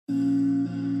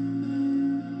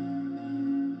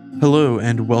Hello,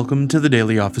 and welcome to the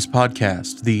Daily Office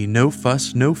Podcast, the No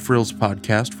Fuss, No Frills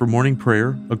podcast for morning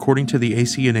prayer, according to the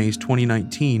ACNA's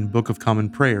 2019 Book of Common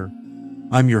Prayer.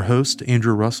 I'm your host,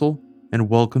 Andrew Russell,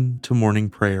 and welcome to morning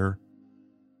prayer.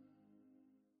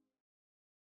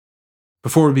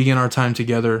 Before we begin our time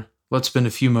together, let's spend a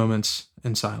few moments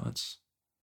in silence.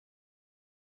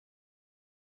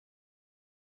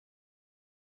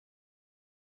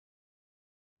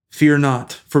 Fear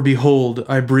not, for behold,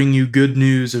 I bring you good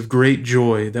news of great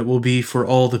joy that will be for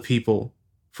all the people.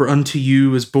 For unto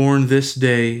you is born this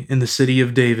day in the city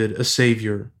of David a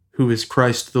Savior, who is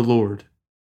Christ the Lord.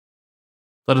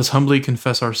 Let us humbly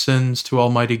confess our sins to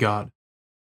Almighty God.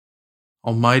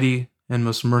 Almighty and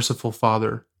most merciful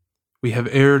Father, we have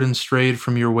erred and strayed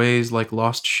from your ways like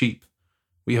lost sheep.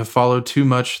 We have followed too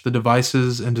much the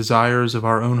devices and desires of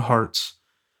our own hearts.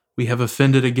 We have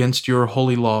offended against your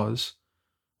holy laws.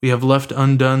 We have left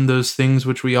undone those things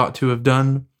which we ought to have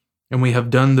done, and we have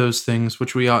done those things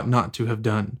which we ought not to have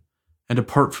done. And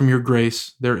apart from your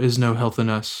grace, there is no health in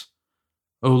us.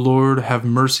 O Lord, have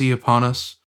mercy upon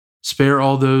us. Spare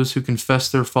all those who confess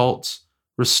their faults.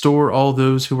 Restore all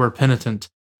those who are penitent,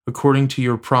 according to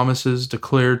your promises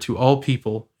declared to all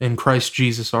people in Christ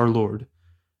Jesus our Lord.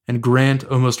 And grant,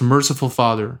 O most merciful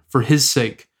Father, for his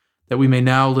sake, that we may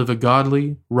now live a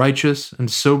godly, righteous, and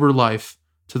sober life,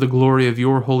 to the glory of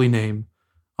your holy name.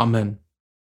 Amen.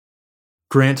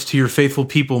 Grant to your faithful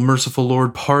people, merciful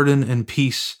Lord, pardon and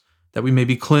peace, that we may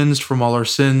be cleansed from all our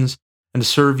sins and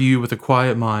serve you with a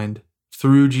quiet mind,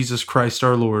 through Jesus Christ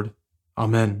our Lord.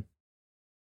 Amen.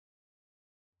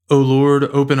 O Lord,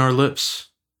 open our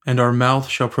lips, and our mouth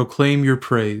shall proclaim your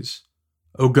praise.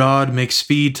 O God, make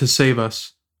speed to save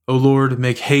us. O Lord,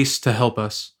 make haste to help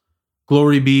us.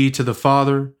 Glory be to the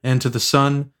Father, and to the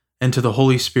Son, and to the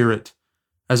Holy Spirit,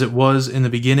 as it was in the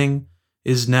beginning,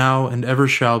 is now, and ever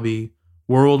shall be,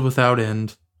 world without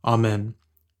end. Amen.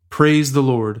 Praise the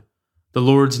Lord. The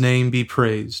Lord's name be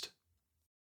praised.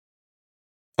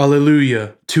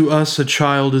 Alleluia. To us a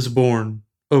child is born.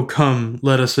 O come,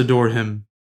 let us adore him.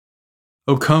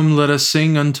 O come, let us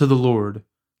sing unto the Lord.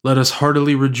 Let us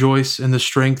heartily rejoice in the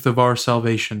strength of our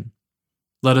salvation.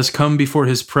 Let us come before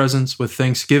his presence with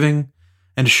thanksgiving,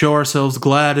 and show ourselves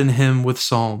glad in him with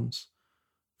psalms.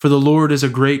 For the Lord is a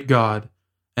great God,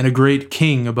 and a great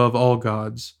King above all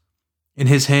gods. In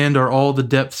his hand are all the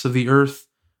depths of the earth,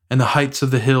 and the heights of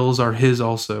the hills are his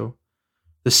also.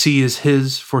 The sea is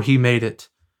his, for he made it,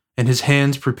 and his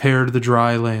hands prepared the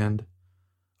dry land.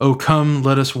 O come,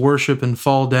 let us worship and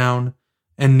fall down,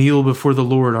 and kneel before the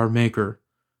Lord our Maker.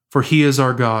 For he is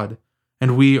our God,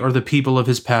 and we are the people of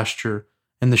his pasture,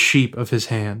 and the sheep of his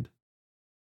hand.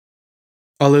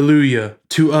 Alleluia!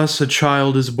 To us a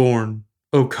child is born.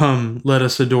 O come, let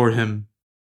us adore him.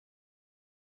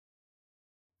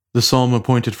 The psalm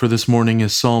appointed for this morning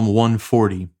is Psalm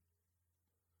 140.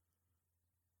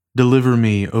 Deliver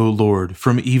me, O Lord,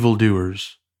 from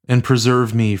evildoers, and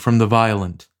preserve me from the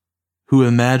violent, who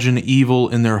imagine evil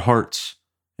in their hearts,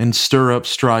 and stir up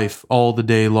strife all the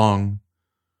day long.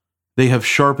 They have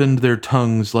sharpened their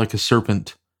tongues like a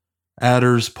serpent.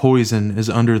 Adder's poison is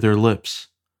under their lips.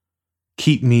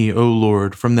 Keep me, O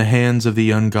Lord, from the hands of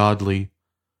the ungodly.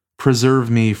 Preserve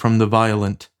me from the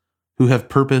violent, who have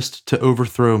purposed to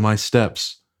overthrow my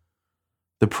steps.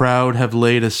 The proud have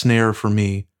laid a snare for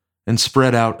me, and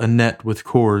spread out a net with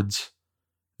cords.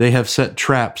 They have set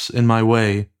traps in my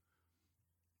way.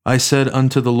 I said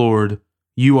unto the Lord,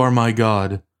 You are my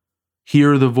God.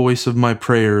 Hear the voice of my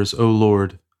prayers, O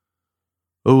Lord.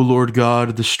 O Lord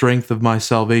God, the strength of my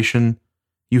salvation,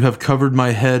 you have covered my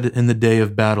head in the day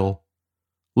of battle.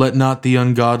 Let not the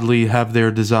ungodly have their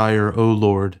desire, O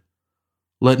Lord.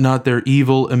 Let not their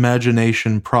evil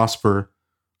imagination prosper,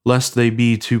 lest they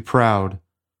be too proud.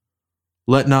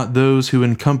 Let not those who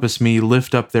encompass me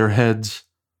lift up their heads.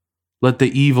 Let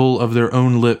the evil of their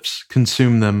own lips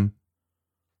consume them.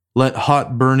 Let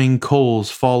hot burning coals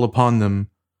fall upon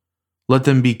them. Let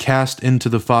them be cast into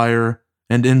the fire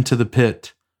and into the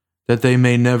pit, that they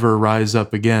may never rise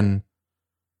up again.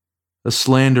 A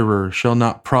slanderer shall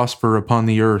not prosper upon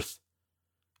the earth.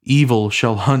 Evil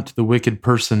shall hunt the wicked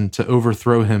person to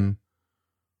overthrow him.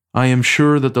 I am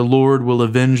sure that the Lord will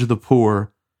avenge the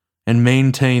poor and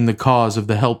maintain the cause of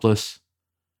the helpless.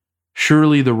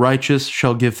 Surely the righteous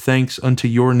shall give thanks unto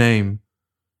your name,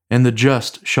 and the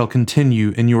just shall continue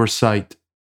in your sight.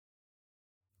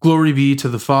 Glory be to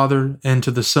the Father, and to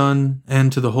the Son,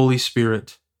 and to the Holy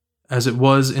Spirit, as it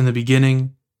was in the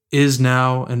beginning, is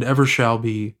now, and ever shall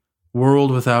be,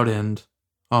 world without end.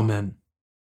 Amen.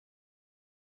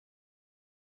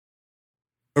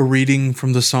 A reading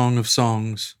from the Song of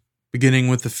Songs, beginning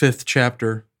with the 5th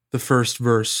chapter, The first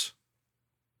verse.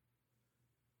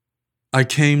 I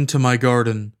came to my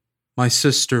garden, my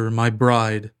sister, my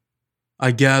bride.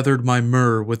 I gathered my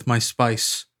myrrh with my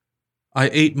spice. I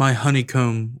ate my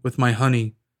honeycomb with my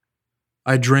honey.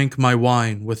 I drank my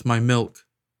wine with my milk.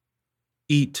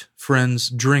 Eat, friends,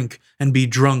 drink, and be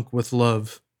drunk with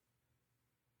love.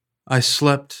 I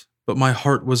slept, but my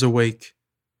heart was awake.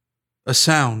 A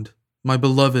sound, my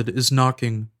beloved is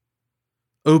knocking.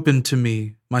 Open to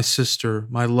me, my sister,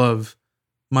 my love,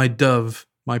 my dove,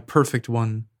 my perfect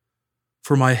one.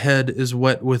 For my head is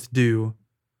wet with dew,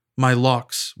 my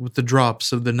locks with the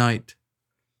drops of the night.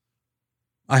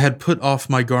 I had put off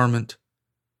my garment.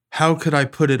 How could I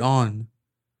put it on?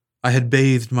 I had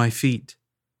bathed my feet.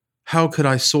 How could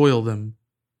I soil them?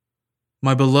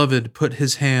 My beloved put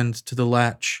his hand to the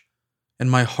latch,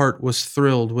 and my heart was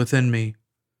thrilled within me.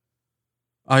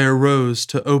 I arose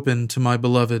to open to my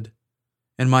beloved,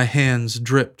 and my hands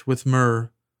dripped with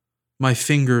myrrh, my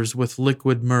fingers with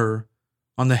liquid myrrh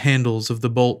on the handles of the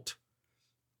bolt.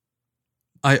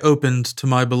 I opened to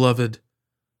my beloved,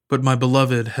 but my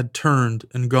beloved had turned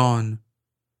and gone.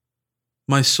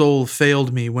 My soul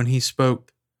failed me when he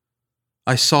spoke.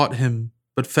 I sought him,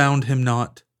 but found him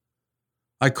not.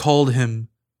 I called him,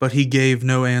 but he gave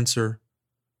no answer.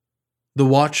 The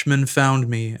watchmen found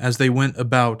me as they went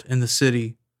about in the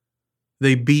city.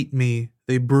 They beat me,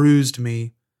 they bruised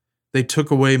me, they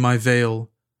took away my veil,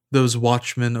 those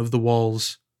watchmen of the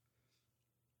walls.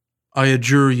 I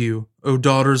adjure you, O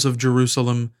daughters of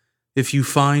Jerusalem, if you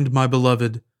find my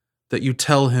beloved, that you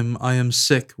tell him I am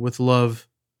sick with love.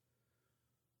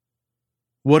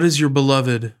 What is your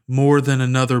beloved more than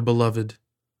another beloved,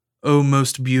 O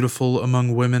most beautiful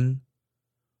among women?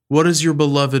 What is your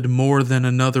beloved more than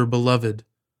another beloved,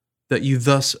 that you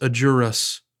thus adjure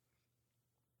us?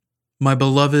 My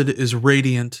beloved is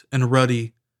radiant and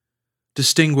ruddy,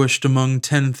 distinguished among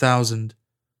 10,000.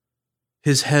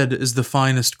 His head is the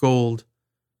finest gold,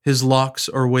 his locks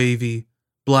are wavy,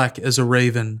 black as a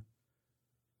raven.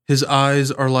 His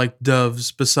eyes are like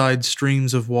doves beside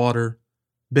streams of water,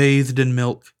 bathed in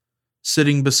milk,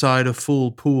 sitting beside a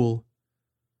full pool.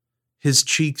 His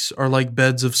cheeks are like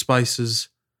beds of spices,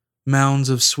 mounds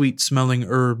of sweet-smelling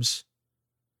herbs.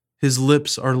 His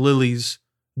lips are lilies,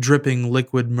 dripping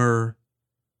liquid myrrh.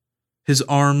 His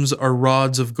arms are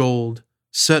rods of gold,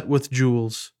 set with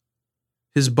jewels.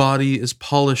 His body is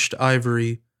polished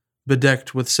ivory,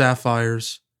 bedecked with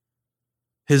sapphires.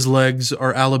 His legs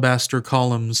are alabaster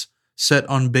columns, set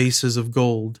on bases of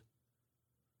gold.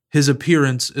 His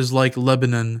appearance is like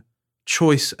Lebanon,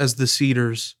 choice as the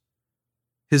cedars.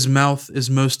 His mouth is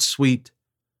most sweet,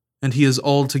 and he is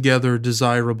altogether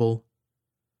desirable.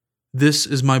 This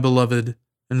is my beloved,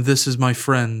 and this is my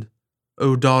friend,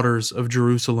 O daughters of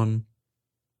Jerusalem.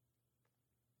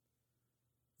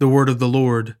 The word of the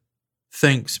Lord.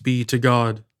 Thanks be to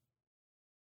God.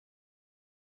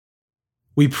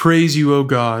 We praise you, O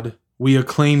God. We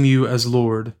acclaim you as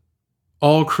Lord.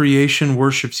 All creation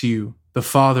worships you, the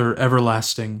Father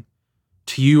everlasting.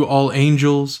 To you all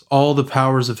angels, all the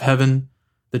powers of heaven,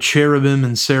 the cherubim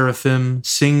and seraphim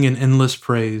sing in endless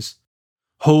praise.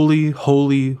 Holy,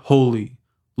 holy, holy,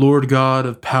 Lord God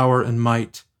of power and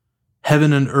might.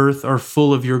 Heaven and earth are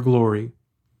full of your glory.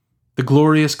 The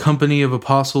glorious company of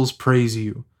apostles praise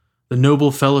you. The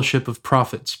noble fellowship of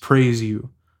prophets praise you.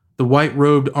 The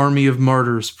white-robed army of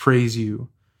martyrs praise you.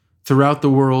 Throughout the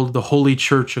world, the Holy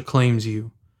Church acclaims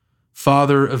you.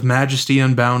 Father of majesty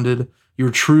unbounded, your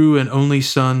true and only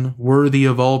Son, worthy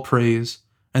of all praise,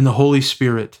 and the Holy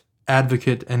Spirit,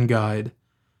 advocate and guide.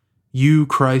 You,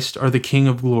 Christ, are the King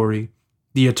of glory,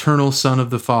 the eternal Son of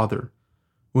the Father.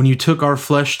 When you took our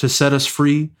flesh to set us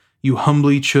free, you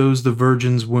humbly chose the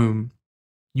Virgin's womb.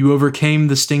 You overcame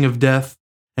the sting of death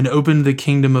and opened the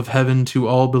kingdom of heaven to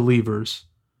all believers.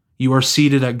 You are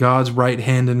seated at God's right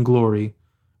hand in glory.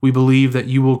 We believe that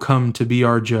you will come to be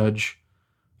our judge.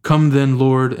 Come then,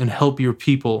 Lord, and help your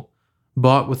people,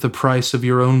 bought with the price of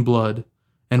your own blood,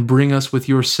 and bring us with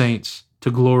your saints to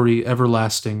glory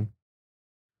everlasting.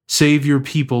 Save your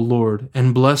people, Lord,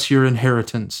 and bless your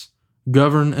inheritance.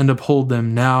 Govern and uphold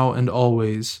them now and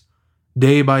always.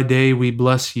 Day by day we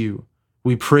bless you.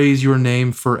 We praise your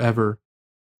name forever.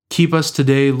 Keep us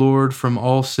today, Lord, from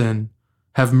all sin.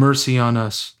 Have mercy on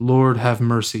us, Lord, have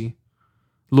mercy.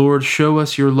 Lord, show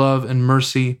us your love and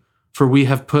mercy, for we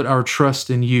have put our trust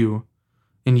in you.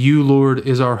 In you, Lord,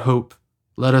 is our hope.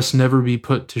 Let us never be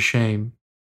put to shame.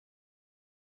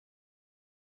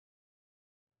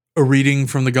 A reading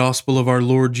from the Gospel of our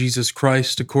Lord Jesus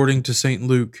Christ according to St.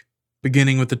 Luke,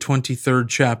 beginning with the 23rd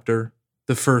chapter,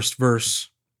 the first verse.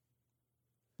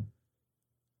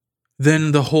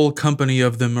 Then the whole company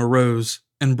of them arose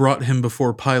and brought him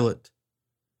before Pilate.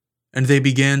 And they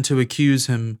began to accuse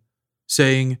him,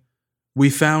 saying, "We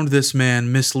found this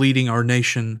man misleading our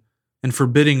nation and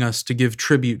forbidding us to give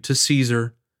tribute to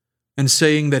Caesar, and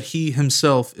saying that he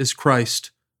himself is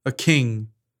Christ, a king."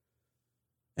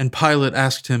 And Pilate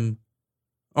asked him,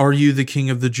 "Are you the king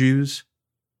of the Jews?"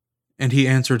 And he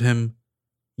answered him,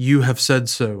 "You have said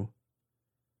so."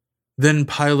 Then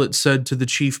Pilate said to the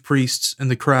chief priests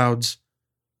and the crowds,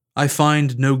 "I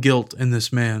find no guilt in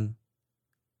this man."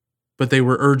 But they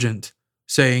were urgent,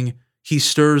 saying, "He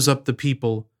stirs up the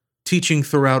people, teaching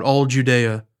throughout all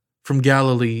Judea, from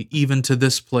Galilee even to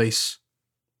this place."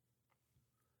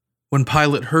 When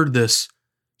Pilate heard this,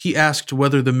 he asked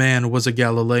whether the man was a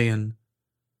Galilean.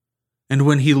 And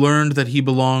when he learned that he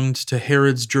belonged to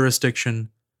Herod's jurisdiction,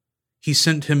 he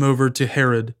sent him over to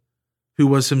Herod, who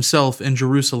was himself in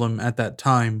Jerusalem at that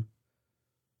time.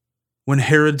 When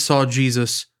Herod saw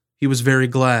Jesus, he was very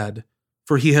glad,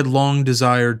 for he had long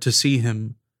desired to see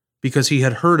him, because he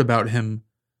had heard about him,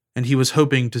 and he was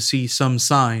hoping to see some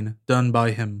sign done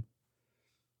by him.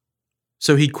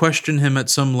 So he questioned him at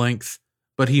some length,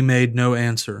 but he made no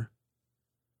answer.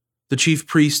 The chief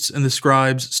priests and the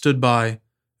scribes stood by,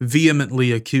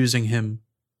 vehemently accusing him.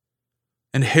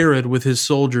 And Herod with his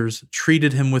soldiers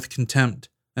treated him with contempt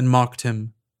and mocked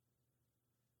him.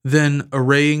 Then,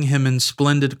 arraying him in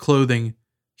splendid clothing,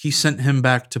 he sent him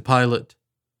back to Pilate.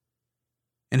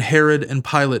 And Herod and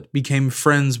Pilate became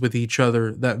friends with each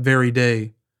other that very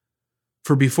day,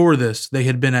 for before this they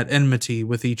had been at enmity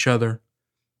with each other.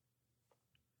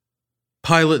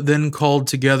 Pilate then called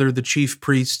together the chief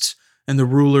priests and the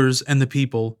rulers and the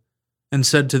people, and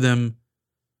said to them,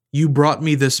 "You brought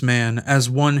me this man as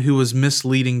one who was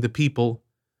misleading the people.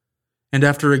 And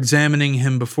after examining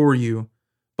him before you,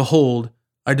 behold,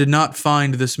 I did not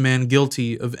find this man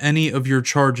guilty of any of your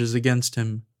charges against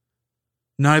him.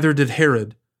 Neither did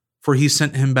Herod, for he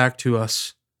sent him back to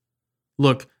us.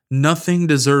 Look, nothing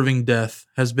deserving death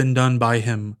has been done by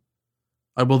him.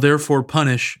 I will therefore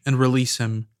punish and release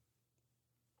him."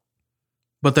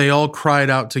 But they all cried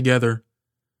out together,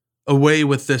 "Away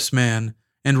with this man,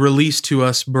 and release to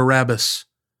us Barabbas,"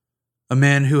 a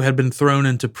man who had been thrown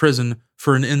into prison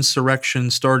for an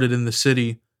insurrection started in the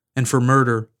city, and for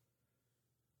murder.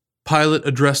 Pilate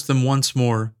addressed them once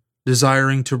more,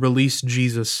 desiring to release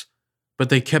Jesus, but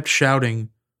they kept shouting,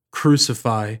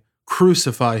 "Crucify,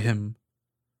 crucify him."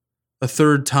 A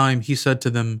third time he said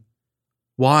to them,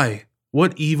 "Why?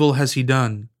 What evil has he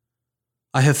done?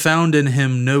 I have found in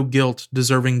him no guilt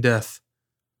deserving death.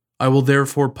 I will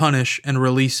therefore punish and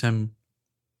release him."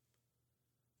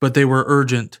 But they were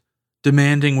urgent,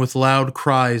 demanding with loud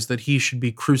cries that he should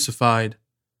be crucified.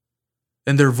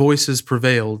 And their voices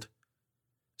prevailed.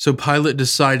 So Pilate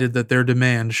decided that their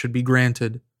demand should be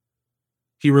granted.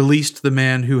 He released the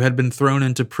man who had been thrown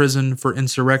into prison for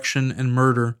insurrection and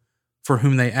murder, for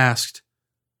whom they asked,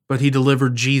 but he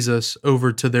delivered Jesus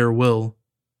over to their will.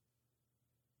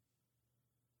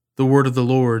 The word of the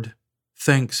Lord.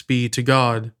 Thanks be to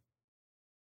God.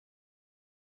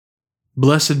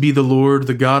 Blessed be the Lord,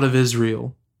 the God of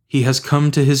Israel. He has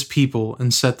come to his people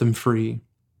and set them free.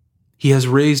 He has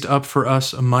raised up for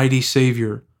us a mighty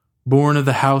Savior, born of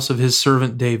the house of his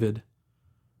servant David.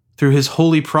 Through his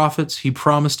holy prophets he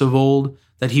promised of old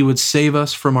that he would save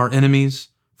us from our enemies,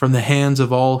 from the hands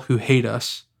of all who hate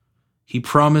us. He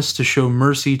promised to show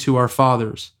mercy to our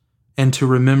fathers, and to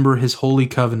remember his holy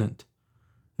covenant.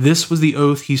 This was the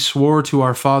oath he swore to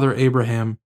our father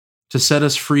Abraham, to set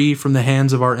us free from the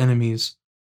hands of our enemies,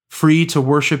 free to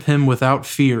worship him without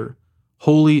fear,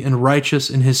 holy and righteous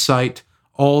in his sight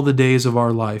all the days of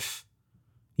our life.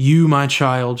 You, my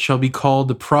child, shall be called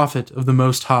the prophet of the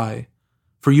Most High,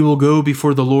 for you will go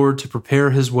before the Lord to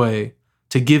prepare his way,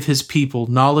 to give his people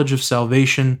knowledge of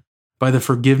salvation by the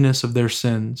forgiveness of their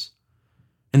sins.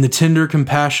 In the tender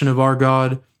compassion of our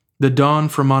God, the dawn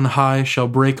from on high shall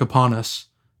break upon us,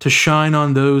 to shine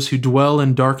on those who dwell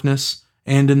in darkness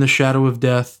and in the shadow of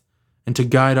death, and to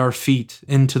guide our feet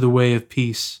into the way of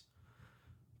peace.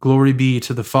 Glory be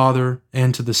to the Father,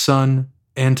 and to the Son,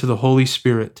 and to the Holy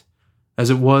Spirit, as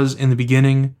it was in the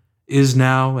beginning, is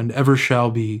now, and ever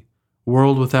shall be,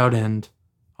 world without end.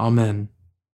 Amen.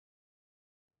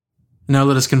 Now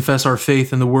let us confess our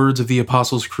faith in the words of the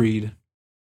Apostles' Creed.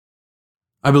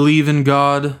 I believe in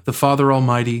God, the Father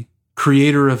Almighty,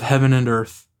 creator of heaven and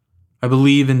earth. I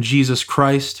believe in Jesus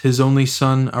Christ, his only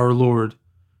Son, our Lord.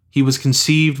 He was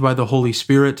conceived by the Holy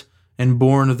Spirit and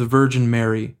born of the Virgin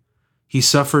Mary. He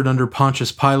suffered under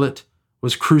Pontius Pilate,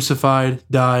 was crucified,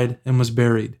 died, and was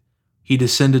buried. He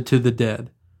descended to the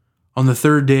dead. On the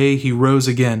third day he rose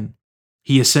again.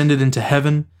 He ascended into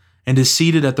heaven and is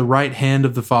seated at the right hand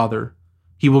of the Father.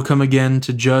 He will come again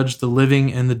to judge the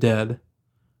living and the dead.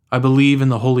 I believe in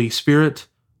the Holy Spirit,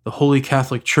 the Holy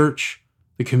Catholic Church,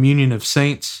 the communion of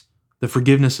saints, the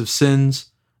forgiveness of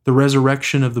sins, the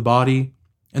resurrection of the body,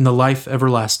 and the life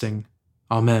everlasting.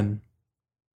 Amen.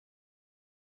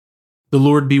 The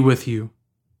Lord be with you,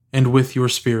 and with your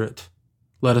spirit.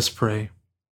 Let us pray.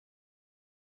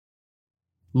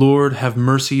 Lord, have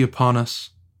mercy upon us.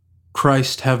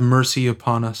 Christ, have mercy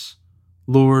upon us.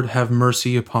 Lord, have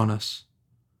mercy upon us.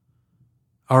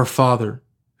 Our Father,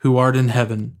 who art in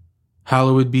heaven,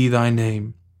 hallowed be thy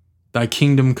name. Thy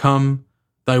kingdom come,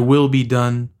 thy will be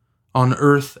done, on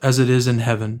earth as it is in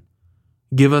heaven.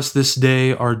 Give us this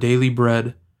day our daily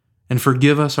bread, and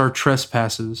forgive us our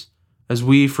trespasses, as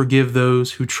we forgive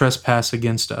those who trespass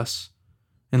against us.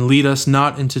 And lead us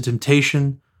not into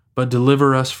temptation, but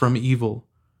deliver us from evil.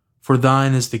 For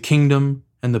thine is the kingdom,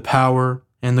 and the power,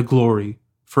 and the glory,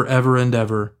 forever and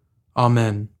ever.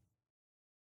 Amen.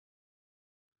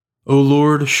 O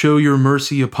Lord, show your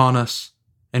mercy upon us,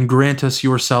 and grant us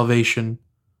your salvation.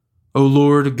 O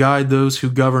Lord, guide those who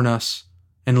govern us,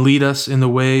 and lead us in the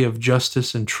way of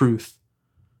justice and truth.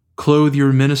 Clothe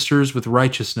your ministers with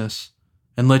righteousness,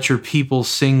 and let your people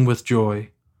sing with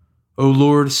joy. O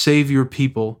Lord, save your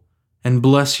people, and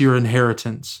bless your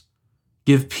inheritance.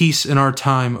 Give peace in our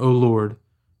time, O Lord,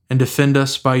 and defend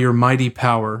us by your mighty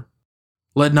power.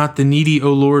 Let not the needy,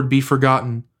 O Lord, be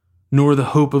forgotten, nor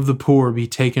the hope of the poor be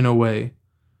taken away.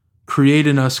 Create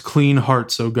in us clean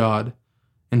hearts, O God,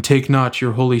 and take not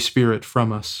your Holy Spirit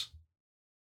from us.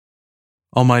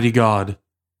 Almighty God,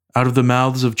 out of the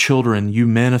mouths of children you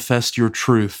manifest your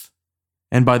truth,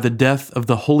 and by the death of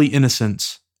the holy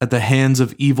innocents at the hands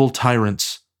of evil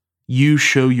tyrants, you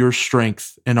show your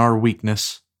strength in our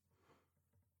weakness.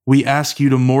 We ask you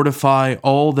to mortify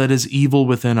all that is evil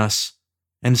within us,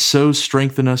 and so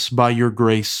strengthen us by your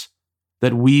grace,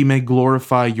 that we may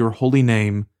glorify your holy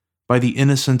name by the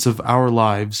innocence of our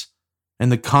lives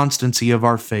and the constancy of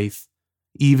our faith,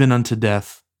 even unto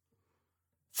death.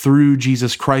 Through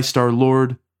Jesus Christ our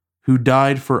Lord, who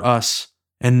died for us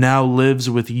and now lives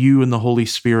with you in the Holy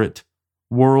Spirit,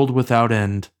 world without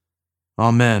end.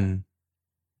 Amen.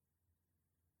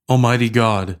 Almighty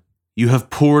God, you have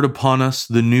poured upon us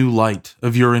the new light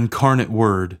of your incarnate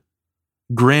Word.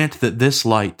 Grant that this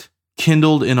light,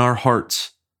 kindled in our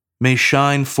hearts, may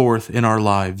shine forth in our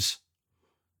lives.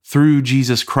 Through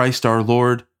Jesus Christ our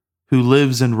Lord, who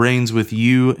lives and reigns with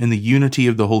you in the unity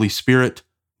of the Holy Spirit,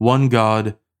 one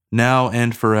God, now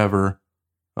and forever.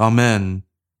 Amen.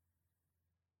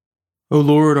 O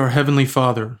Lord, our heavenly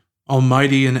Father,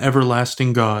 almighty and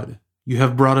everlasting God, you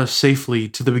have brought us safely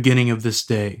to the beginning of this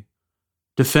day.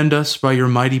 Defend us by your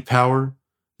mighty power,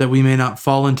 that we may not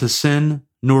fall into sin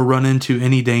nor run into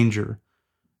any danger,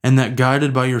 and that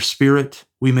guided by your Spirit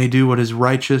we may do what is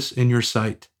righteous in your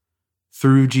sight.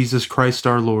 Through Jesus Christ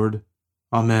our Lord.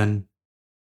 Amen.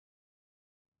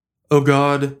 O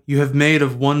God, you have made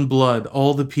of one blood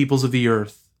all the peoples of the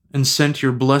earth, and sent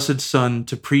your blessed Son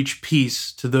to preach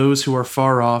peace to those who are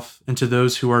far off and to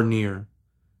those who are near.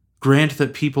 Grant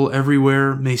that people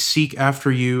everywhere may seek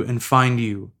after you and find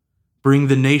you. Bring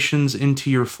the nations into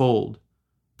your fold.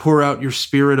 Pour out your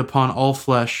Spirit upon all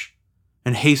flesh,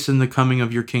 and hasten the coming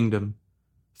of your kingdom.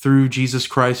 Through Jesus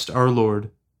Christ our Lord.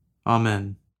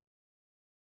 Amen.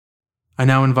 I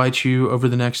now invite you over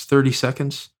the next 30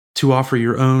 seconds to offer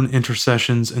your own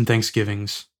intercessions and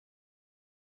thanksgivings.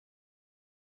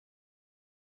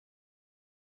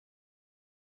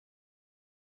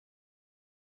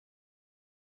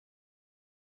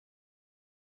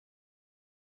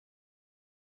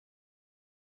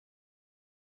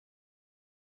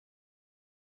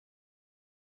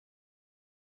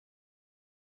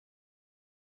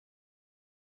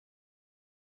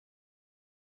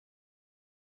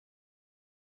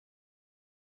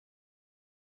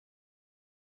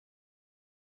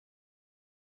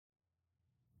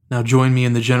 Now join me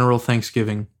in the general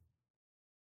thanksgiving.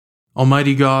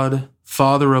 Almighty God,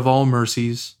 Father of all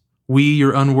mercies, we,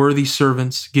 your unworthy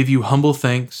servants, give you humble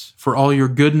thanks for all your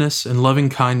goodness and loving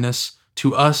kindness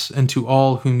to us and to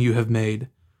all whom you have made.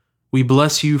 We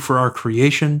bless you for our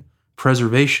creation,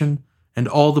 preservation, and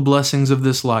all the blessings of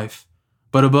this life,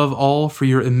 but above all for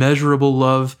your immeasurable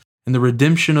love and the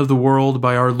redemption of the world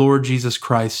by our Lord Jesus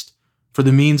Christ, for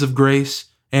the means of grace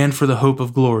and for the hope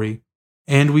of glory.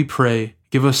 And we pray,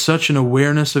 give us such an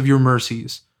awareness of your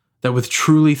mercies, that with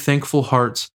truly thankful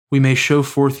hearts we may show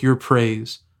forth your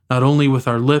praise, not only with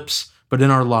our lips, but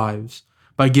in our lives,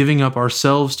 by giving up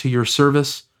ourselves to your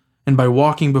service, and by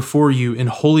walking before you in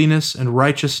holiness and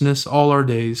righteousness all our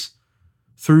days.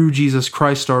 Through Jesus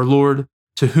Christ our Lord,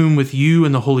 to whom with you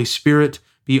and the Holy Spirit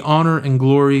be honor and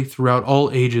glory throughout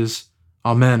all ages.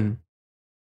 Amen.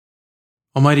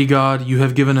 Almighty God, you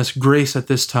have given us grace at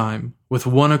this time, with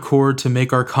one accord to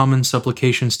make our common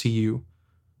supplications to you.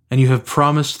 And you have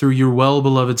promised through your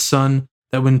well-beloved Son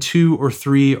that when 2 or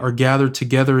 3 are gathered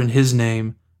together in his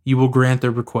name, you will grant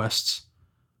their requests.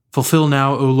 Fulfill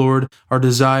now, O Lord, our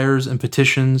desires and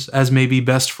petitions as may be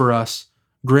best for us,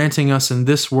 granting us in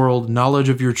this world knowledge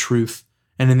of your truth,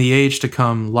 and in the age to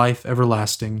come life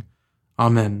everlasting.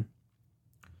 Amen.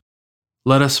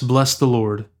 Let us bless the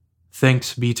Lord.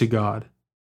 Thanks be to God.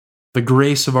 The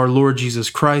grace of our Lord Jesus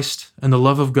Christ, and the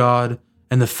love of God,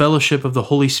 and the fellowship of the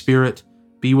Holy Spirit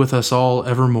be with us all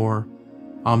evermore.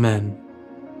 Amen.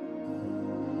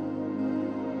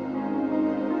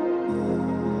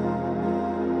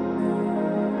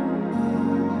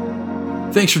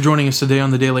 Thanks for joining us today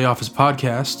on the Daily Office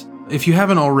Podcast. If you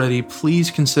haven't already,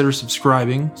 please consider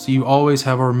subscribing so you always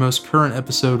have our most current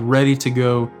episode ready to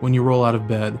go when you roll out of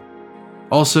bed.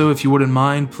 Also, if you wouldn't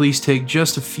mind, please take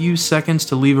just a few seconds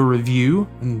to leave a review,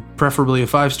 and preferably a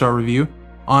 5-star review,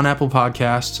 on Apple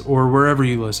Podcasts or wherever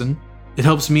you listen. It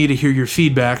helps me to hear your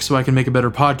feedback so I can make a better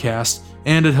podcast,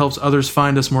 and it helps others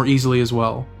find us more easily as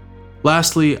well.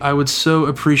 Lastly, I would so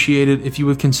appreciate it if you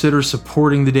would consider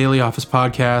supporting the Daily Office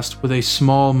Podcast with a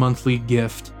small monthly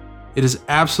gift. It is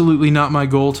absolutely not my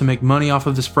goal to make money off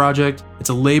of this project. It's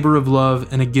a labor of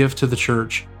love and a gift to the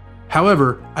church.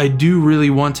 However, I do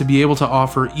really want to be able to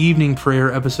offer evening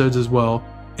prayer episodes as well,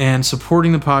 and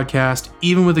supporting the podcast,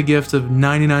 even with a gift of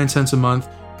 99 cents a month,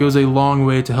 goes a long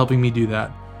way to helping me do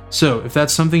that. So, if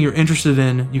that's something you're interested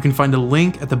in, you can find a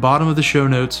link at the bottom of the show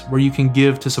notes where you can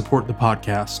give to support the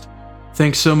podcast.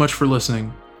 Thanks so much for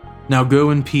listening. Now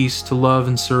go in peace to love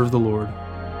and serve the Lord.